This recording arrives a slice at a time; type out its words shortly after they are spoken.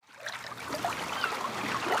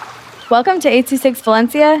Welcome to 826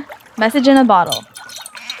 Valencia, message in a bottle.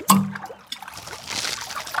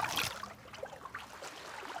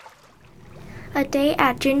 A Day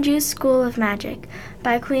at Jinju's School of Magic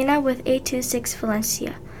by Queena with 826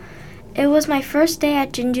 Valencia. It was my first day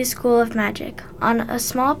at Jinju's School of Magic on a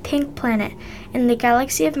small pink planet in the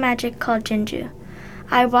galaxy of magic called Jinju.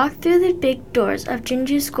 I walked through the big doors of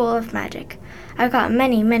Jinju's School of Magic. I got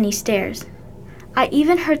many, many stares. I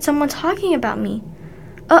even heard someone talking about me.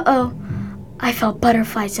 Uh-oh, I felt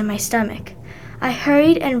butterflies in my stomach. I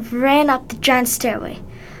hurried and ran up the giant stairway.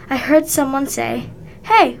 I heard someone say,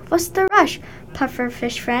 "Hey, what's the rush,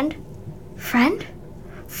 pufferfish friend?" Friend?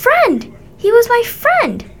 Friend! He was my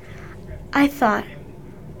friend! I thought,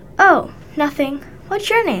 "Oh, nothing. What's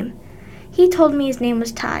your name?" He told me his name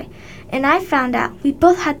was Ty, and I found out we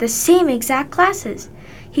both had the same exact classes.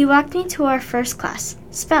 He walked me to our first class,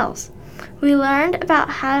 spells. We learned about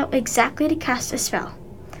how exactly to cast a spell.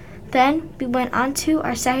 Then we went on to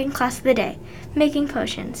our second class of the day, making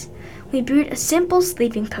potions. We brewed a simple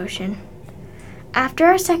sleeping potion. After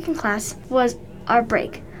our second class was our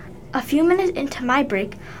break. A few minutes into my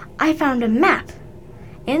break, I found a map.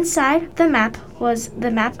 Inside the map was the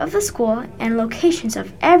map of the school and locations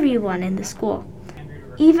of everyone in the school.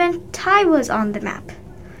 Even Ty was on the map.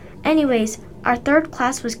 Anyways, our third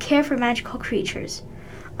class was Care for Magical Creatures.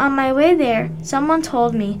 On my way there, someone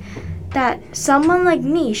told me that someone like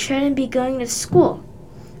me shouldn't be going to school.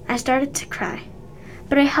 I started to cry,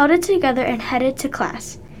 but I held it together and headed to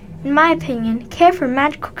class. In my opinion, Care for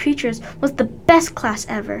Magical Creatures was the best class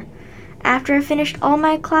ever. After I finished all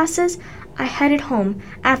my classes, I headed home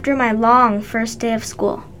after my long first day of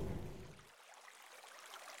school.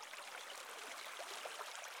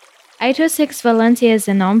 826 Valencia is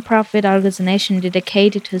a non-profit organization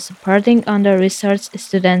dedicated to supporting under-researched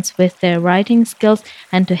students with their writing skills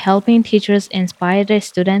and to helping teachers inspire their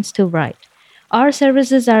students to write. Our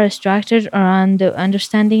services are structured around the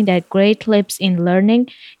understanding that great leaps in learning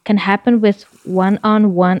can happen with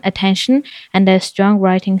one-on-one attention and that strong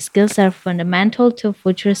writing skills are fundamental to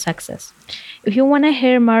future success. If you want to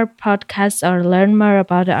hear more podcasts or learn more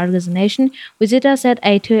about the organization, visit us at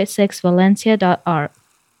 826valencia.org.